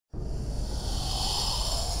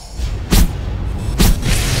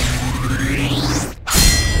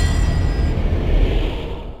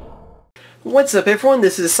What's up everyone,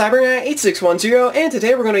 this is CyberKnight8610, and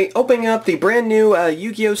today we're going to be opening up the brand new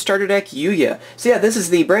Yugioh Starter Deck Yuya. So yeah, this is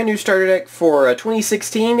the brand new starter deck for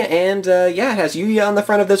 2016, and yeah, it has Yuya on the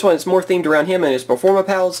front of this one. It's more themed around him and his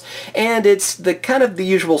Performapals, and it's the kind of the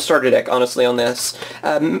usual starter deck, honestly, on this.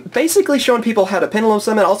 Basically showing people how to Pendulum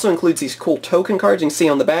Summon. Also includes these cool token cards you can see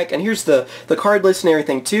on the back, and here's the card list and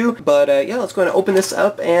everything too. But yeah, let's go ahead and open this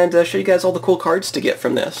up and show you guys all the cool cards to get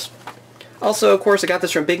from this. Also, of course, I got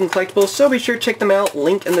this from Big and Collectibles, so be sure to check them out,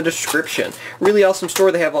 link in the description. Really awesome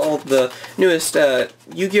store. They have all the newest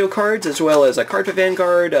Yu-Gi-Oh cards, as well as Cardfight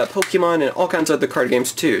Vanguard, Pokemon, and all kinds of other card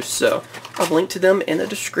games too. So, I'll link to them in the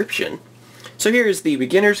description. So here is the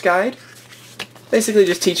beginner's guide. Basically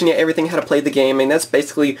just teaching you everything how to play the game, and that's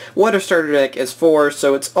basically what a starter deck is for,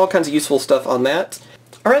 so it's all kinds of useful stuff on that.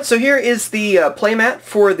 Alright, so here is the playmat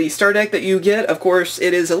for the starter deck that you get. Of course,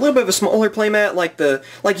 it is a little bit of a smaller playmat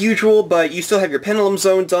like usual, but you still have your pendulum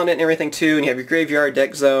zones on it and everything too, and you have your graveyard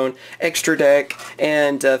deck zone, extra deck,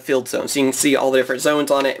 and field zone. So you can see all the different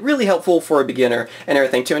zones on it. Really helpful for a beginner and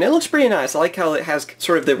everything too, and it looks pretty nice. I like how it has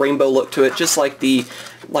sort of the rainbow look to it, just like the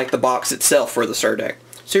box itself for the starter deck.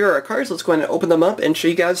 So here are our cards. Let's go ahead and open them up and show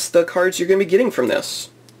you guys the cards you're going to be getting from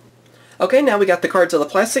this. Okay, now we got the cards of the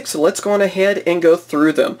plastic, so let's go on ahead and go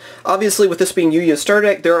through them. Obviously, with this being Yugioh Starter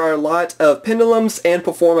Deck, there are a lot of Pendulums and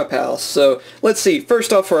Performapals. So, let's see.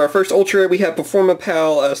 First off, for our first Ultra, we have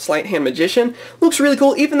Performapal Sleight Hand Magician. Looks really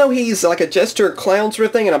cool, even though he's like a jester clown sort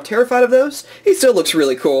of thing, and I'm terrified of those, he still looks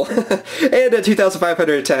really cool. And a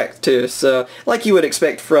 2,500 attack, too, so like you would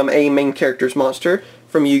expect from a main character's monster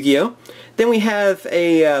from Yu-Gi-Oh! Then we have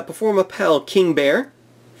a Performapal King Bear.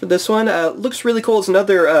 For this one. Looks really cool. It's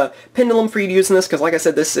another pendulum for you to use in this, because like I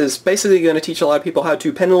said, this is basically going to teach a lot of people how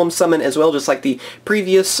to pendulum summon as well, just like the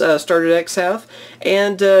previous starter decks have.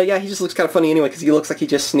 And yeah, he just looks kind of funny anyway, because he looks like he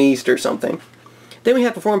just sneezed or something. Then we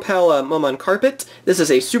have Performapal Momon Carpet. This is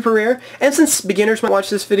a super rare, and since beginners might watch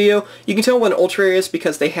this video, you can tell what an ultra rare is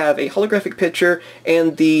because they have a holographic picture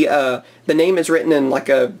and the name is written in like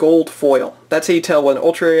a gold foil. That's how you tell what an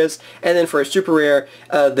ultra rare is. And then for a super rare,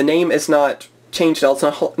 the name is not changed out.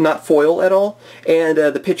 It's not foil at all, and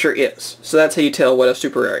the picture is. So that's how you tell what a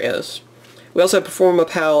super rare is. We also have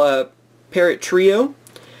Performapal Parrot Trio,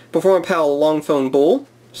 Performapal Long Phone Bull.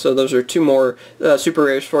 So those are two more super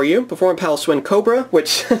rares for you. Performapal Swing Cobra,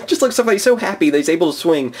 which just looks so funny, so happy that he's able to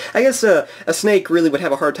swing. I guess a snake really would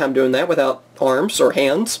have a hard time doing that without arms or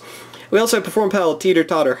hands. We also have Performapal Teeter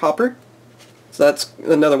Totter Hopper. So that's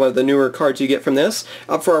another one of the newer cards you get from this.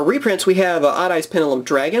 For our reprints, we have Odd Eyes Pendulum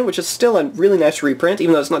Dragon, which is still a really nice reprint,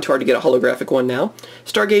 even though it's not too hard to get a holographic one now.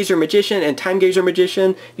 Stargazer Magician and Timegazer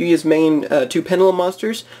Magician, Yuya's main two pendulum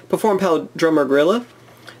monsters. Performapal Drummer Gorilla.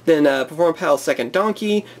 Then Performapal Second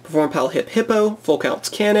Donkey, Performapal Hip Hippo, Full Counts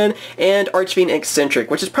Cannon, and Archfiend Eccentric,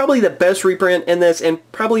 which is probably the best reprint in this, and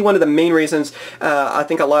probably one of the main reasons I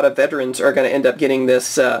think a lot of veterans are going to end up getting this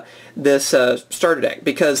starter deck,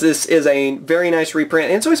 because this is a very nice reprint,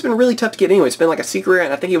 and it's always been really tough to get anyway. It's been like a secret rare,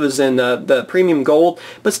 and I think it was in the premium gold,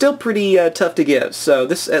 but still pretty tough to get. So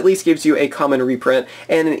this at least gives you a common reprint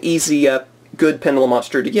and an easy, good pendulum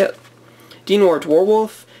monster to get. Dinward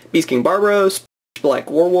Warwolf, Beast King Barbaros,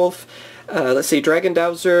 Black Werewolf, let's see, Dragon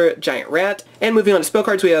Dowser, Giant Rat, and moving on to spell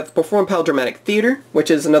cards, we have Performapal Dramatic Theater,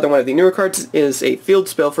 which is another one of the newer cards, is a field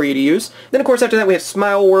spell for you to use. Then of course after that we have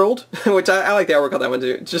Smile World, which I like the artwork on that one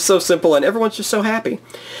too. It's just so simple and everyone's just so happy.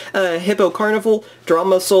 Hippo Carnival, Draw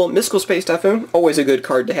Muscle, Mystical Space Typhoon, always a good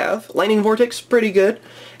card to have. Lightning Vortex, pretty good.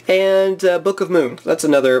 And Book of Moon, that's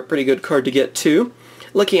another pretty good card to get too.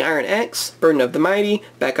 Lucky Iron X, Burden of the Mighty,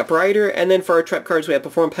 Backup Rider, and then for our trap cards we have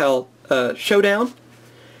Performapal Showdown,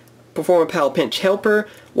 Performapal Pinch Helper,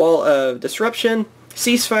 Wall of Disruption,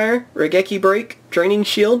 Ceasefire, Regeki Break, Draining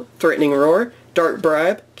Shield, Threatening Roar, Dark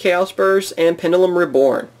Bribe, Chaos Burst, and Pendulum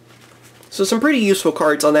Reborn. So some pretty useful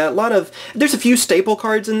cards on that. There's a few staple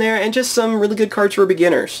cards in there, and just some really good cards for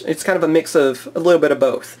beginners. It's kind of a mix of a little bit of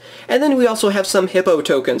both. And then we also have some hippo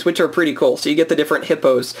tokens, which are pretty cool. So you get the different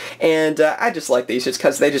hippos, and I just like these just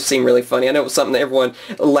because they just seem really funny. I know it was something that everyone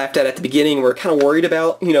laughed at the beginning. We're kind of worried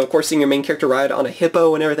about, you know, of course, seeing your main character ride on a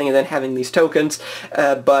hippo and everything, and then having these tokens,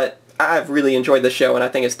 but I've really enjoyed the show, and I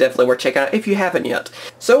think it's definitely worth checking out if you haven't yet.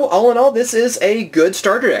 So, all in all, this is a good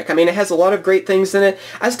starter deck. I mean, it has a lot of great things in it.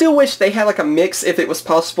 I still wish they had like a mix, if it was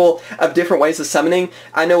possible, of different ways of summoning.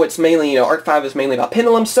 I know it's mainly, you know, Arc 5 is mainly about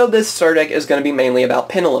pendulums, so this starter deck is going to be mainly about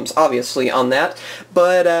pendulums, obviously, on that.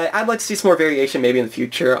 But I'd like to see some more variation maybe in the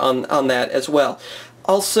future on that as well.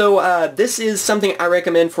 Also, this is something I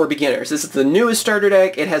recommend for beginners. This is the newest starter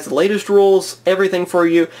deck. It has the latest rules, everything for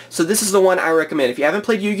you. So this is the one I recommend. If you haven't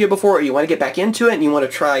played Yu-Gi-Oh before, or you want to get back into it, and you want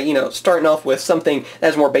to try, starting off with something that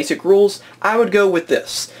has more basic rules, I would go with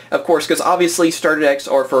this. Of course, because obviously starter decks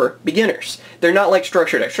are for beginners. They're not like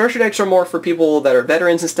structure decks. Structure decks are more for people that are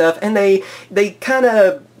veterans and stuff, and they kind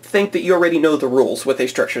of think that you already know the rules with a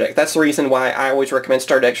structure deck. That's the reason why I always recommend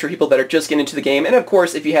starter decks for people that are just getting into the game, and of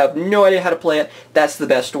course if you have no idea how to play it, that's the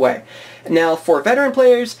best way. Now for veteran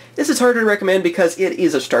players, this is harder to recommend because it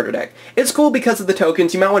is a starter deck. It's cool because of the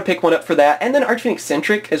tokens, you might want to pick one up for that, and then Archfiend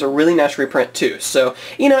Eccentric is a really nice reprint too, so,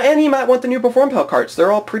 and you might want the new Performapal cards.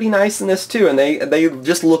 They're all pretty nice in this too, and they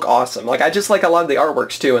just look awesome. Like, I just like a lot of the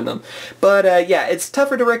artworks too in them. But yeah, it's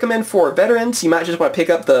tougher to recommend for veterans. You might just want to pick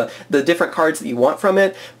up the different cards that you want from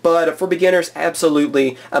it, but for beginners,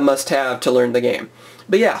 absolutely a must-have to learn the game.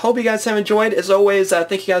 But yeah, hope you guys have enjoyed. As always,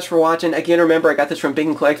 thank you guys for watching. Again, remember, I got this from Big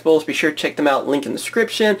and Collectibles. Be sure to check them out, link in the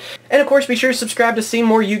description. And of course, be sure to subscribe to see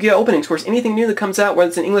more Yu-Gi-Oh openings. Of course, anything new that comes out, whether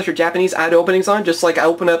it's in English or Japanese, I do openings on, just like I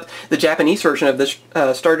open up the Japanese version of this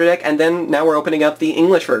starter deck, and then now we're opening up the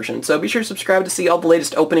English version. So be sure to subscribe to see all the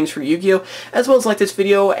latest openings for Yu-Gi-Oh, as well as like this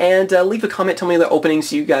video, and leave a comment, tell me the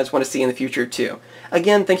openings you guys want to see in the future too.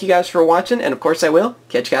 Again, thank you guys for watching, and of course I will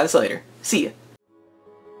catch you guys later. See ya.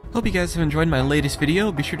 Hope you guys have enjoyed my latest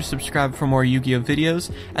video. Be sure to subscribe for more Yu-Gi-Oh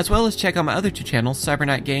videos, as well as check out my other two channels,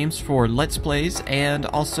 CyberKnight Games for Let's Plays, and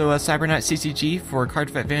also CyberKnight CCG for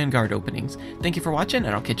Cardfight Vanguard openings. Thank you for watching,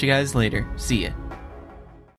 and I'll catch you guys later. See ya.